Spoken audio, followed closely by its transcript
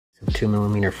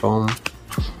2mm foam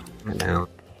right down,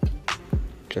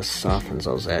 just softens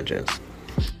those edges.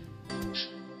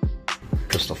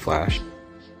 Crystal flash.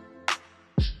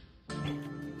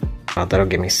 That'll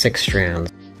give me 6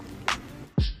 strands.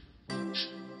 I'm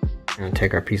gonna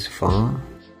take our piece of foam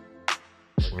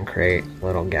and create a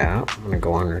little gap. I'm gonna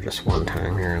go under just one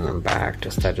time here and then back,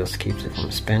 that just keeps it from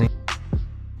spinning.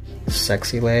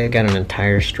 Sexy leg, got an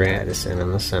entire strand just in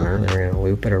the center. Then we're gonna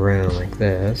loop it around like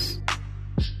this.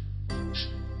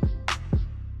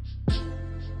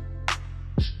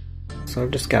 So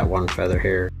I've just got one feather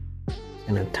here.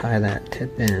 I'm gonna tie that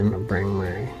tip in. I'm gonna bring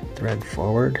my thread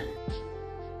forward.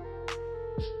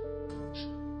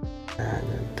 And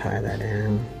then tie that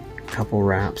in. A couple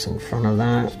wraps in front of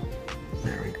that.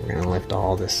 There we go. We're gonna lift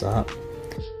all this up.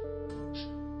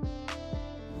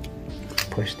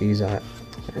 Push these up.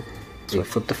 So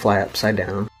flip the fly upside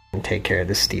down and take care of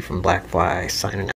this Steve from Black Fly signing out.